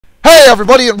Hey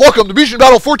everybody, and welcome to Mugen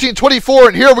Battle 1424,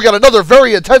 and here we got another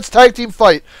very intense tag team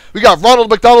fight. We got Ronald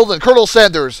McDonald and Colonel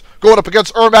Sanders going up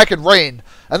against Ermac and Rain.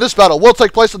 And this battle will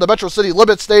take place in the Metro City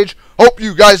Limit stage. Hope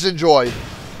you guys enjoy.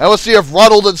 And let's see if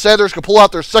Ronald and Sanders can pull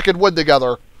out their second win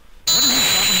together.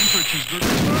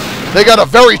 They got a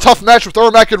very tough match with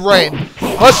Ermac and Rain.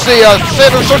 Let's see,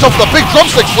 Sanders starts off with a big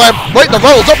drumstick slam right in the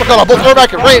Ronald's uppercut on both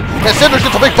Ermac and Rain. And Sanders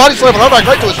gets a big body slam on Ermac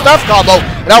right to his staff combo.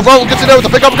 And now Ronald gets in there with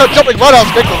a big uppercut, jumping roundhouse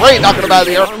kick to Rain, knocking him out of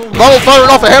the air. Ronald firing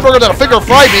off a hamburger, then a finger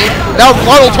fry beam. And now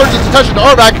Ronald turns his attention to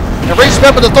Ermac. And Rain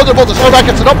spamming the Thunderbolt as Ermac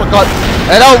gets an uppercut.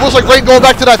 And now it looks like Rain going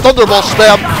back to that Thunderbolt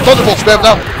spam.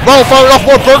 Now Ronald firing off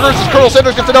more burgers as Colonel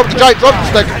Sanders gets it out with the giant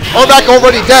drumstick. Ermac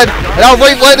already dead. And now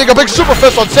Rain landing a big super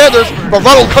fist on Sanders. But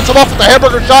Ronald cuts him off with the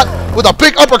hamburger shot with a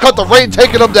big uppercut to Rain,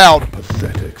 taking him down.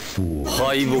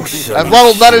 And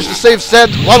Ronald managed to save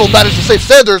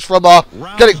Sanders from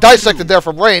getting dissected there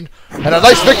from Rain. And a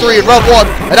nice victory in round one.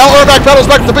 And now Ermac battles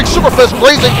back with the big super fist,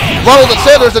 grazing Ronald and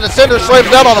Sanders, and then Sanders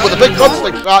slams down on him with a big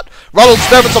drumstick shot. Ronald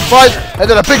spamming some fries, and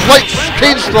then a big light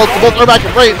cane stroke to both Ermac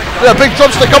and Rain. Then a big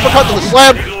drumstick uppercut to the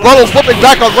slam. Ronald's flipping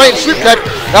back on Rain, sweep kick.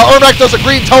 Now Ermac does a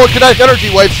green telekinetic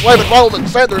energy wave, slamming Ronald and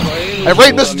Sanders. And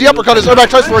Rain misses the uppercut as Ermac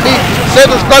tries for a knee.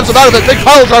 Sanders grabs him out of it, big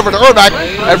pile driver to Ermac.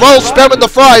 And Ronald spamming the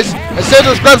fries. And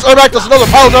Sanders grabs Ermac, does another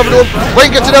pile driver to him.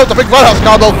 Rain gets it out with a big roundhouse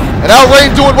combo. And now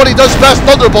Rain doing what he does best,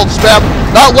 Thunderbolt spam.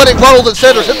 Not letting Ronald and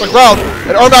Sanders hit the ground.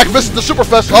 And Ermac misses the super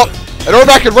fist up. And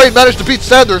Ermac and Rain managed to beat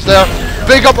Sanders there.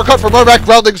 Big uppercut from Ermac,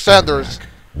 grounding Sanders.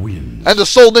 And the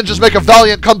Soul Ninjas make a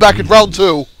valiant comeback in round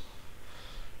two.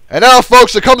 And now,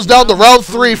 folks, it comes down to round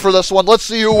three for this one. Let's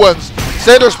see who wins.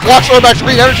 Sanders blocks Ermac's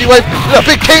green energy wave, and a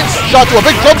big cane shot to a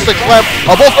big drumstick slam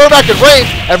on both Ermac and Rain,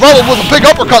 and Ronald with a big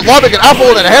uppercut, lobbing an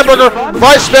apple and a hamburger,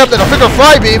 fry spam, and a finger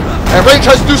fry beam, and Rain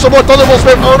tries to do some more Thunderbolt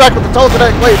spam to Ermac with the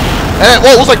telekinetic wave, and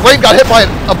it looks like Rain got hit by an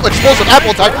explosive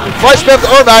apple attack, fry spam to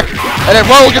Ermac, and then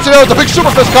Ronald gets in there with a big super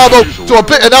fist combo to a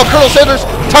bit, and now Colonel Sanders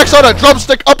tacks on a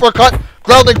drumstick uppercut,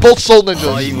 grounding both Soul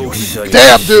Ninjas.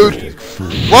 Damn, dude.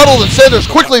 Ronald and Sanders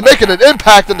quickly making an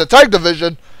impact in the tag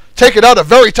division, taking out a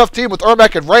very tough team with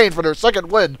Ermac and Rain for their second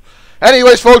win.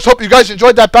 Anyways, folks, hope you guys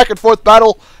enjoyed that back and forth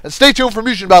battle, and stay tuned for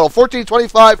Mugen Battle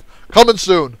 1425 coming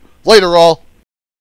soon. Later, all.